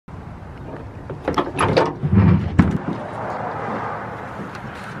What's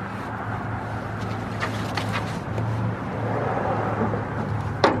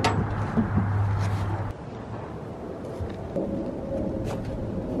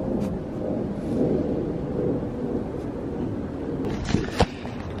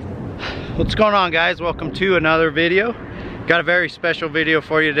going on, guys? Welcome to another video. Got a very special video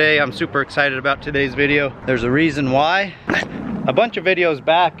for you today. I'm super excited about today's video. There's a reason why. A bunch of videos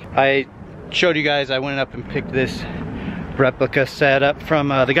back, I showed you guys I went up and picked this replica set up from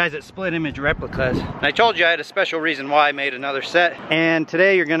the guys at Split Image Replicas. And I told you I had a special reason why I made another set. And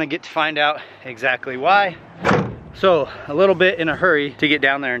today you're gonna get to find out exactly why. So, a little bit in a hurry to get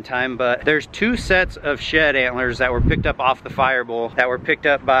down there in time, but there's two sets of shed antlers that were picked up off the Fireball that were picked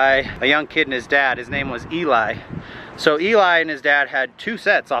up by a young kid and his dad. His name was Eli. So Eli and his dad had two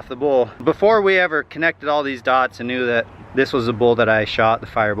sets off the bull. Before we ever connected all these dots and knew that this was the bull that I shot, the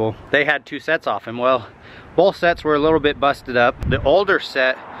Fireball, they had two sets off him. Well, both sets were a little bit busted up. The older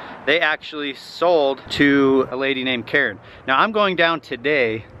set, they actually sold to a lady named Karen. Now I'm going down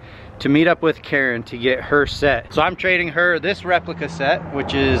today to meet up with Karen to get her set. So I'm trading her this replica set,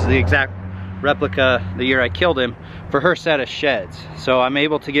 which is the exact replica the year I killed him, for her set of sheds. So I'm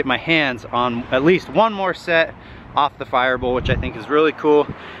able to get my hands on at least one more set off the Fireball, which I think is really cool.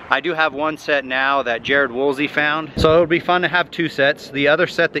 I do have one set now that Jared Woolsey found, so it would be fun to have two sets. The other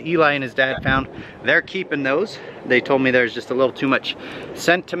set that Eli and his dad found, they're keeping those. They told me there's just a little too much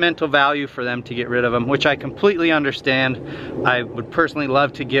sentimental value for them to get rid of them, which I completely understand. I would personally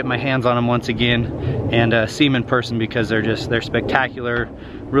love to get my hands on them once again and see them in person, because they're spectacular.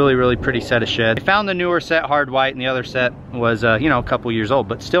 Really pretty set of sheds. I found the newer set hard white, and the other set was you know, a couple years old,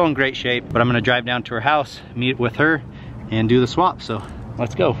 but still in great shape. But I'm gonna drive down to her house, meet with her, and do the swap. So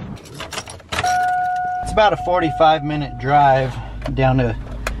let's go. It's about a 45-minute drive down to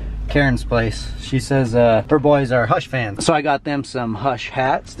Karen's place. She says her boys are Hush fans, so I got them some Hush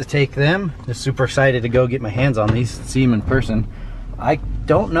hats to take them. Just super excited to go get my hands on these, see them in person. I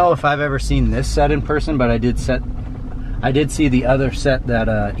don't know if I've ever seen this set in person, but I did see the other set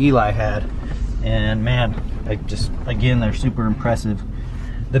that Eli had, and man, again, they're super impressive.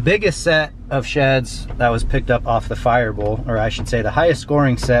 The biggest set of sheds that was picked up off the Fireball, or I should say the highest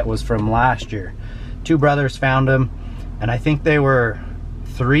scoring set, was from last year. Two brothers found them, and I think they were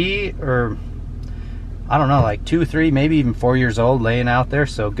 3 or I don't know, like 2, 3, maybe even 4 years old, laying out there.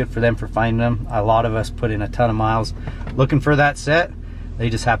 So good for them for finding them. A lot of us put in a ton of miles looking for that set. They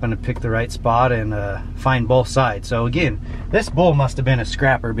just happened to pick the right spot and find both sides. So again, this bull must have been a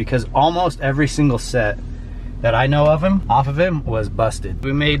scrapper, because almost every single set that I know of him, off of him, was busted.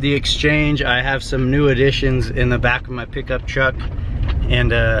 We made the exchange. I have some new additions in the back of my pickup truck,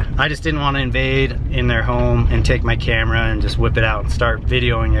 and I just didn't want to invade in their home and take my camera and just whip it out and start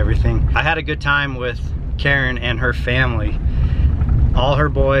videoing everything. I had a good time with Karen and her family. All her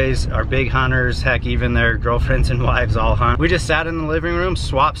boys are big hunters. Heck, even their girlfriends and wives all hunt. We just sat in the living room,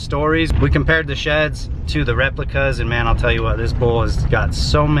 swapped stories. We compared the sheds to the replicas, and man, I'll tell you what, this bull has got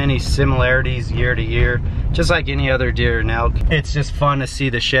so many similarities year to year, just like any other deer and elk. It's just fun to see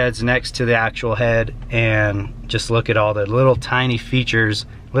the sheds next to the actual head and just look at all the little tiny features,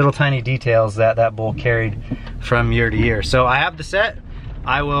 little tiny details that that bull carried from year to year. So I have the set.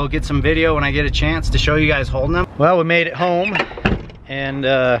 I will get some video when I get a chance to show you guys holding them. Well, we made it home, and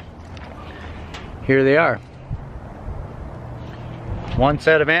here they are. One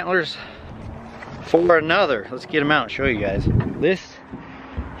set of antlers for another. Let's get them out and show you guys. This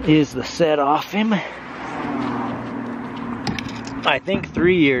is the set off him. I think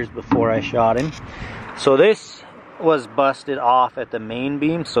 3 years before I shot him. So this was busted off at the main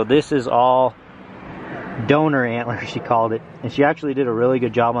beam. So this is all donor antler, she called it. And she actually did a really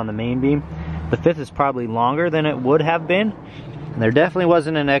good job on the main beam. The fifth is probably longer than it would have been. And there definitely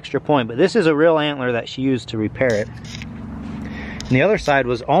wasn't an extra point, but this is a real antler that she used to repair it. And the other side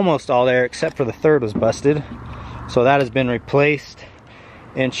was almost all there, except for the third was busted. So that has been replaced.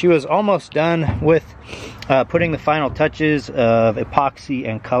 And she was almost done with putting the final touches of epoxy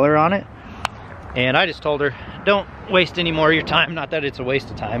and color on it. And I just told her, don't waste any more of your time. Not that it's a waste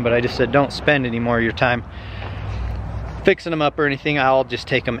of time, but I just said, don't spend any more of your time fixing them up or anything. I'll just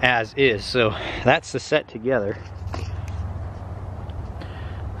take them as is. So that's the set together.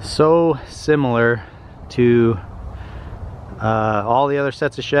 So similar to all the other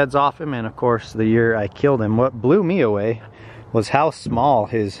sets of sheds off him, and of course the year I killed him. What blew me away was how small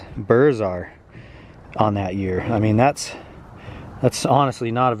his burrs are on that year. I mean, that's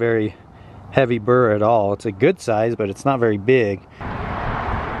honestly not a very heavy burr at all. It's a good size, but it's not very big. All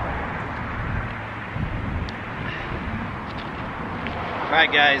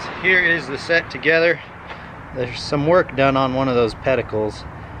Alright guys, here is the set together. There's some work done on one of those pedicles.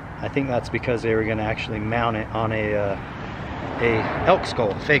 I think that's because they were going to actually mount it on a elk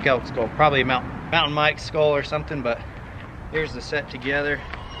skull, fake elk skull, probably a mountain Mike skull or something, but here's the set together.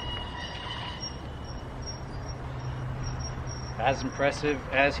 As impressive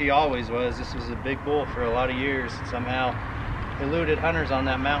as he always was. This was a big bull for a lot of years. Somehow eluded hunters on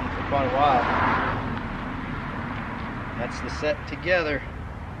that mountain for quite a while. That's the set together.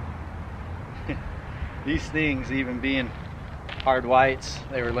 These things, even being hard whites,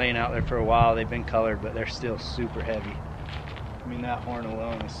 they were laying out there for a while. They've been colored, but they're still super heavy. I mean, that horn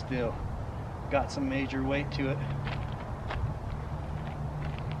alone is still got some major weight to it.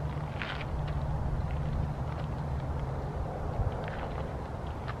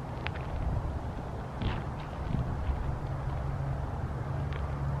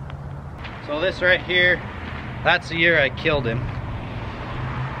 So this right here, that's the year I killed him.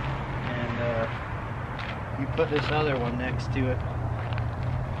 And you put this other one next to it.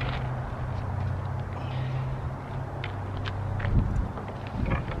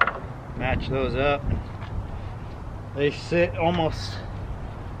 Match those up. They sit almost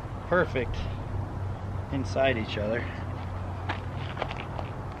perfect inside each other.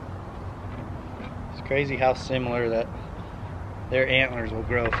 It's crazy how similar that their antlers will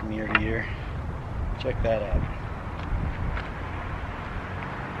grow from year to year. Check that out.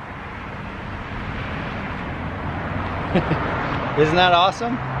 Isn't that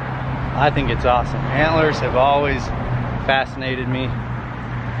awesome? I think it's awesome. Antlers have always fascinated me.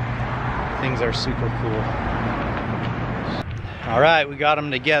 Things are super cool. All right, we got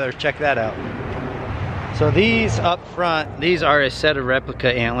them together. Check that out. So these up front, these are a set of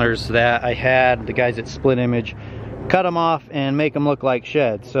replica antlers that I had the guys at Split Image cut them off and make them look like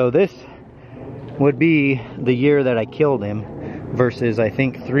sheds. So this would be the year that I killed him versus I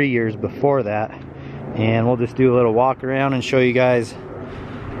think 3 years before that. And we'll just do a little walk around and show you guys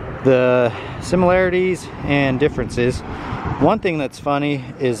the similarities and differences. One thing that's funny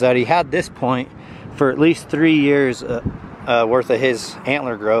is that he had this point for at least 3 years worth of his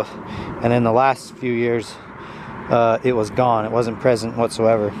antler growth, and then the last few years it was gone. It wasn't present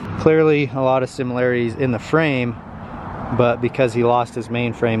whatsoever. Clearly a lot of similarities in the frame, but because he lost his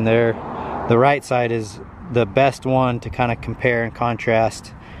main frame there, the right side is the best one to kind of compare and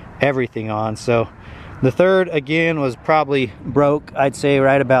contrast everything on. So the third again was probably broke, I'd say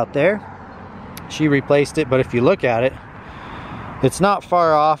right about there. She replaced it, but if you look at it, it's not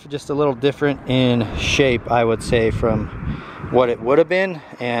far off, just a little different in shape, I would say, from what it would have been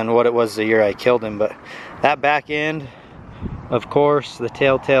and what it was the year I killed him. But that back end, of course, the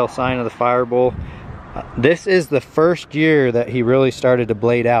telltale sign of the firebull. This is the first year that he really started to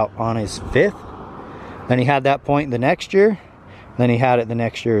blade out on his 5th. Then he had that point the next year, then he had it the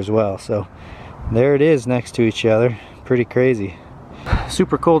next year as well. So there it is next to each other. Pretty crazy.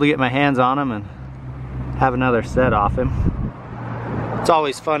 Super cool to get my hands on him and have another set off him. It's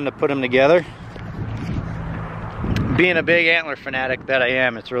always fun to put them together. Being a big antler fanatic that I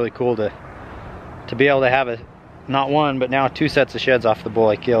am, it's really cool to be able to have not one, but now 2 sets of sheds off the bull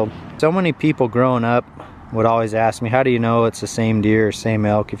I killed. So many people growing up would always ask me, how do you know it's the same deer or same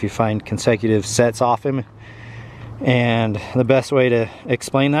elk if you find consecutive sets off him? And the best way to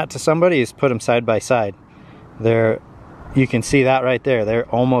explain that to somebody is put them side by side. You can see that right there. They're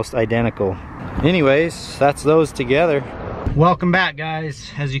almost identical. Anyways, that's those together. Welcome back,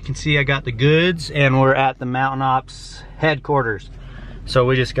 guys. As you can see, I got the goods and we're at the Mountain Ops headquarters. So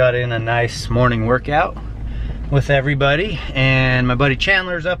we just got in a nice morning workout with everybody, and my buddy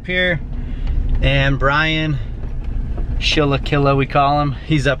Chandler's up here, and Brian Shillakilla, we call him,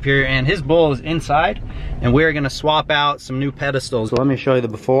 he's up here, and his bull is inside, and we're gonna swap out some new pedestals. So let me show you the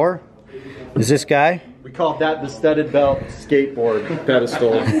before. Is this guy? We called that the studded belt skateboard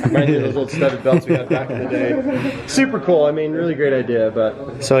pedestal. Reminds me of those old studded belts we had back in the day. Super cool. I mean, really great idea.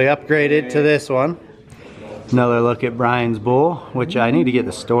 But so he upgraded to this one. Another look at Brian's bull, which I need to get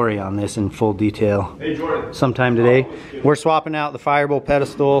the story on this in full detail sometime today. We're swapping out the Firebull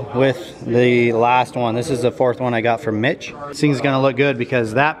pedestal with the last one. This is the 4th one I got from Mitch. This thing's gonna look good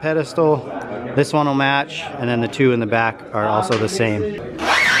because that pedestal, this one will match, and then the 2 in the back are also the same.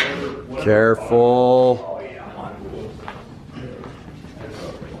 Careful.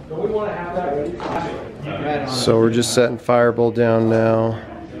 So we're just setting Firebull down now.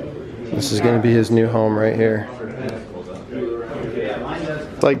 This is going to be his new home right here.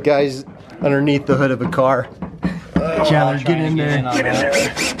 It's like guys underneath the hood of a car. Chandler, get in there. Get in there.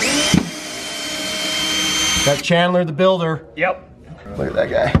 That's Chandler the builder. Yep. Look at that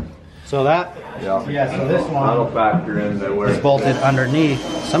guy. So that Yeah, so this one that'll factor into where is bolted underneath.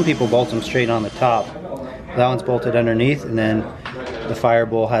 Some people bolt them straight on the top. That one's bolted underneath, and then the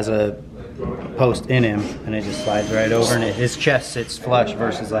Firebowl has a post in him, and it just slides right over, and his chest sits flush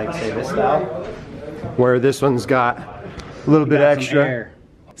versus like say this style, where this one's got a little bit extra air.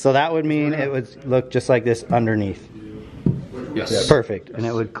 So that would mean it would look just like this underneath. Yes. Perfect, and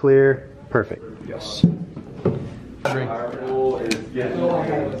it would clear perfect. Yes.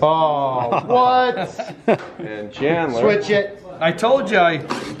 Oh, what? And Chandler. Switch it. I told you I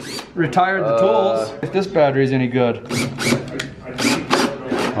retired the tools. If this battery's any good.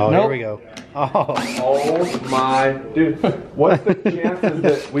 Oh, Nope. Here we go. Oh. Oh my dude. What's the chances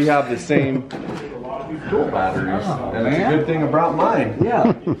that we have the same tool batteries? And it's a good thing about mine.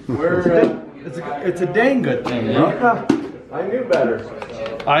 Yeah. We're It's a dang good thing, bro. I knew better.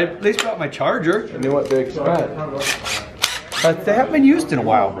 I at least got my charger. I knew what to expect. But they haven't been used in a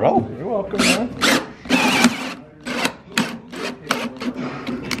while, bro. You're welcome, man.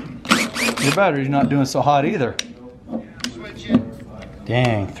 Your battery's not doing so hot either.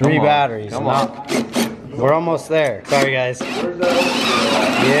 Dang, 3 batteries. Come on. We're almost there. Sorry, guys. Where's that?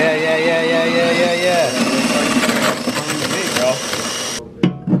 Yeah.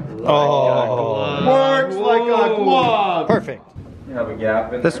 Oh. Works like a glove. Perfect. You have a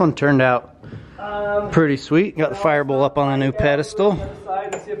gap in This one turned out pretty sweet. Got the Firebowl up on a new pedestal.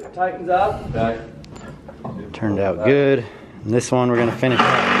 Side and see if it tightens up. there. Turned out good. And this one we're gonna finish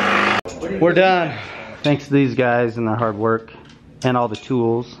up. We're done. Thanks to these guys and their hard work and all the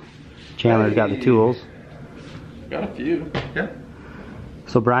tools. Chandler's got the tools. Got a few. Yeah.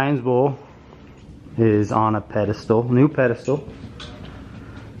 So Brian's bowl is on a pedestal, new pedestal.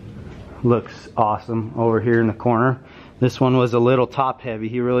 Looks awesome over here in the corner. This one was a little top heavy.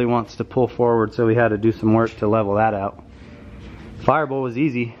 He really wants to pull forward, so we had to do some work to level that out. Firebowl was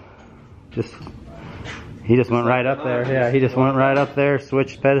easy. He just went right up there. Yeah, he just went right up there,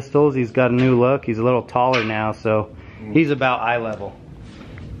 switched pedestals. He's got a new look. He's a little taller now, so he's about eye level.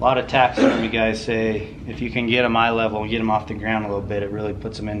 A lot of taxidermy guys say if you can get him eye level and get him off the ground a little bit, it really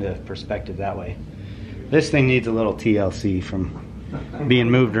puts him into perspective that way. This thing needs a little TLC from being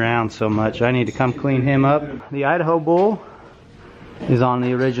moved around so much. I need to come clean him up. The Idaho bull is on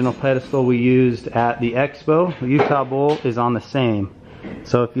the original pedestal we used at the expo. The Utah bull is on the same.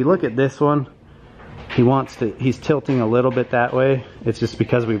 So if you look at this one, he's tilting a little bit that way. It's just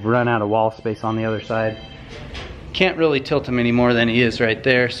because we've run out of wall space on the other side. Can't really tilt him any more than he is right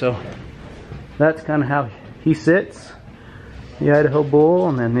there. So that's kind of how he sits. The Idaho bull,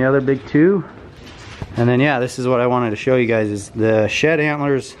 and then the other big two. And then yeah, this is what I wanted to show you guys, is the shed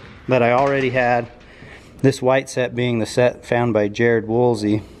antlers that I already had. This white set being the set found by Jared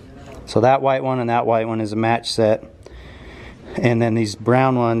Woolsey. So that white one and that white one is a match set. And then these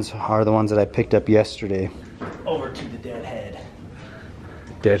brown ones are the ones that I picked up yesterday. Over to the deadhead.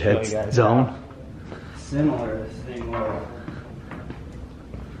 Deadhead zone. Similar to this thing where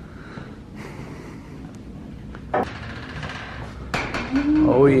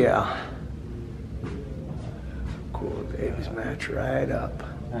Oh yeah. Cool babies match right up.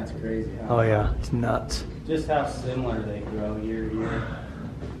 that's crazy. Huh? Oh yeah, it's nuts. Just how similar they grow year to year.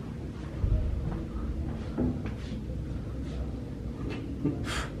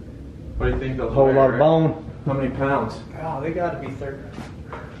 What do you think they'll Whole weigh, lot of Rick? bone. How many pounds? Oh, they got to be 13,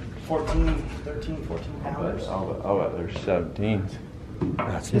 14 pounds. I'll bet they're 17s.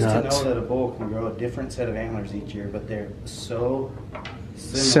 That's Just nuts. to know that a bull can grow a different set of antlers each year, but they're so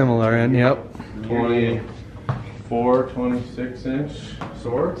Similar, and yep. 24, 26 inch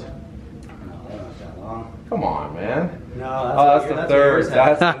swords? No, they're not that long. Come on, man. No, Oh, that's the third.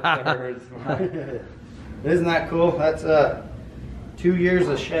 That's the third. Isn't that cool? That's 2 years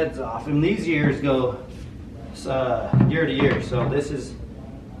of sheds off, and these years go year to year. So this is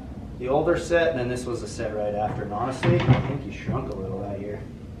the older set, and then this was the set right after. And honestly, I think he shrunk a little that year.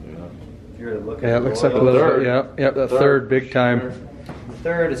 Yeah. If you were to look at Yeah, it the looks like a royal, little third. bit. Yep, that third big time. the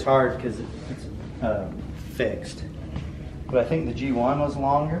third is hard because it's fixed. But I think the G1 was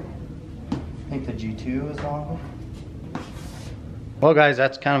longer. I think the G2 was longer. Well guys,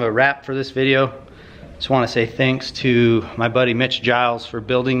 that's kind of a wrap for this video. Just want to say thanks to my buddy Mitch Giles for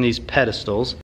building these pedestals.